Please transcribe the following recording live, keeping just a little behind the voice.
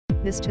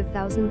This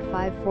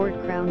 2005 Ford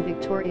Crown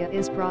Victoria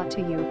is brought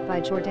to you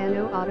by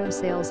Giordano Auto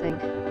Sales Inc.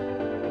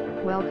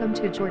 Welcome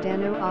to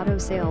Giordano Auto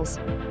Sales.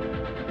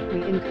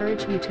 We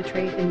encourage you to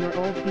trade in your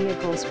old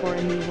vehicles for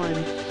a new one.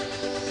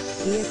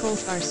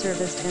 Vehicles are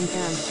serviced and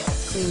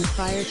cleaned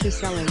prior to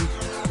selling.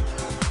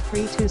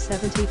 Free to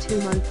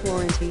 72-month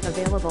warranty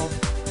available.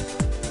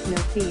 No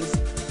fees.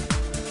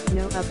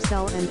 No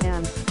upsell and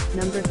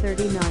number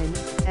 39,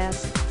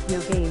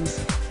 no games.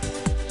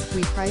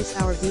 We price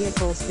our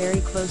vehicles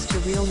very close to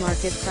real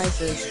market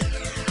prices.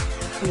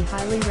 We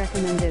highly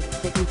recommend it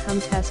that you come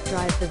test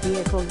drive the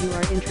vehicle you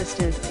are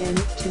interested in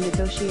to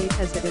negotiate,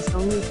 as it is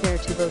only fair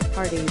to both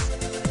parties.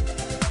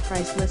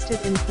 Price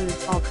listed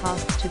includes all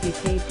costs to be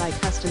paid by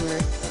customer,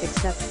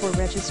 except for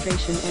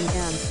registration and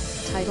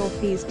title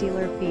fees,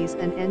 dealer fees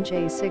and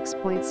NJ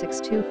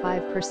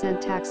 6.625%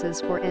 taxes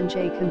for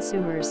NJ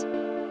consumers.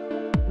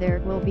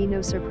 There will be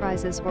no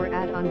surprises or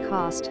add-on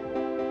cost.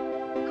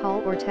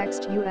 Call or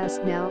text US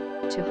now,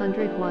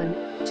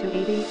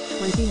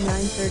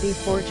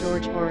 201-280-2934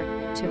 George or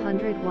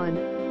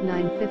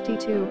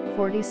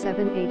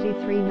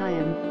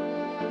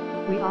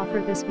 201-952-4783 We offer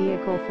this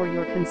vehicle for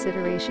your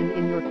consideration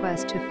in your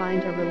quest to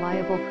find a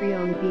reliable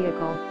pre-owned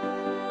vehicle.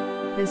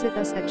 Visit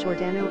us at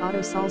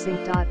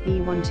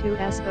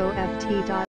giordanoautosalsinc.b12soft.com.